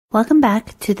Welcome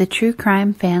back to the True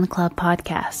Crime Fan Club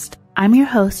podcast. I'm your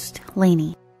host,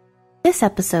 Lainey. This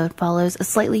episode follows a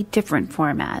slightly different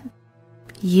format.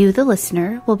 You, the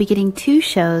listener, will be getting 2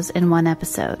 shows in one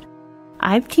episode.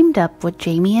 I've teamed up with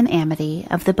Jamie and Amity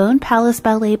of the Bone Palace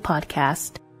Ballet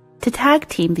podcast to tag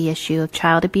team the issue of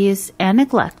child abuse and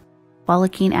neglect while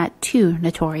looking at 2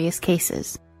 notorious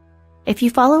cases. If you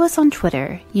follow us on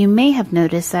Twitter, you may have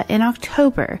noticed that in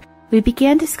October, we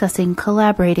began discussing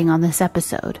collaborating on this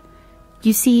episode.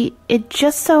 You see, it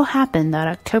just so happened that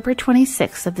October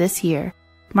 26th of this year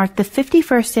marked the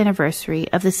 51st anniversary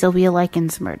of the Sylvia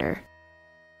Likens murder.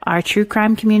 Our true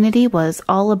crime community was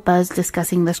all abuzz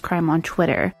discussing this crime on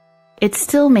Twitter. It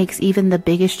still makes even the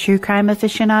biggest true crime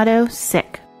aficionado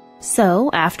sick. So,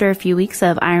 after a few weeks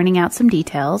of ironing out some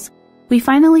details, we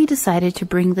finally decided to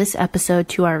bring this episode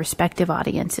to our respective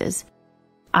audiences.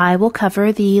 I will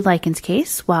cover the Likens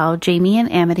case, while Jamie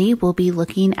and Amity will be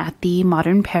looking at the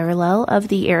modern parallel of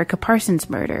the Erica Parsons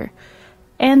murder,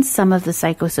 and some of the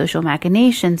psychosocial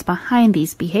machinations behind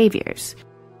these behaviors.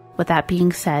 With that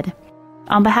being said,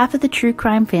 on behalf of the True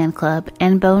Crime Fan Club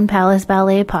and Bone Palace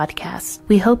Ballet podcast,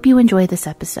 we hope you enjoy this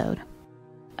episode.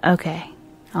 Okay,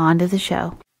 on to the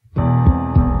show.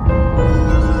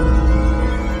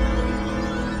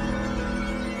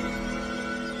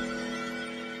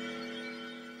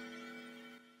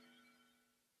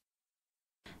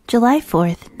 July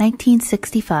 4th,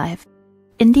 1965,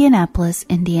 Indianapolis,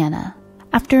 Indiana.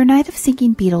 After a night of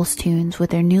singing Beatles tunes with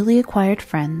their newly acquired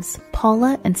friends,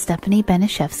 Paula and Stephanie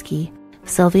Benishevsky,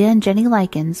 Sylvia and Jenny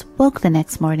Likens woke the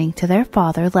next morning to their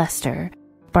father, Lester,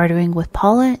 bartering with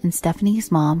Paula and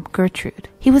Stephanie's mom, Gertrude.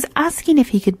 He was asking if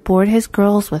he could board his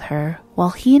girls with her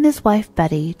while he and his wife,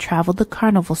 Betty, traveled the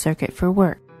carnival circuit for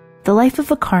work. The life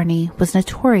of a carny was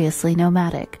notoriously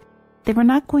nomadic. They were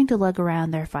not going to lug around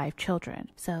their 5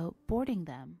 children, so boarding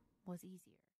them was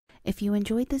easier. If you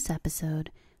enjoyed this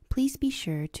episode, please be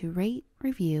sure to rate,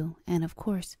 review, and of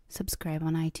course, subscribe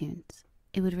on iTunes.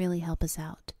 It would really help us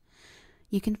out.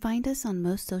 You can find us on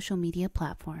most social media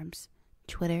platforms: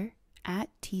 Twitter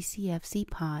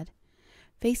 @TCFCPod,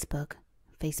 Facebook,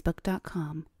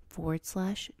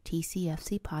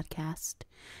 facebook.com/TCFCPodcast,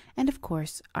 and of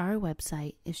course, our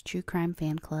website is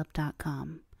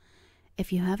truecrimefanclub.com.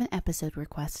 If you have an episode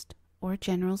request or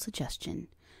general suggestion,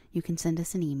 you can send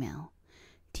us an email,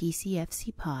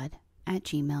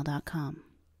 tcfcpod@gmail.com.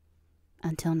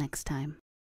 Until next time.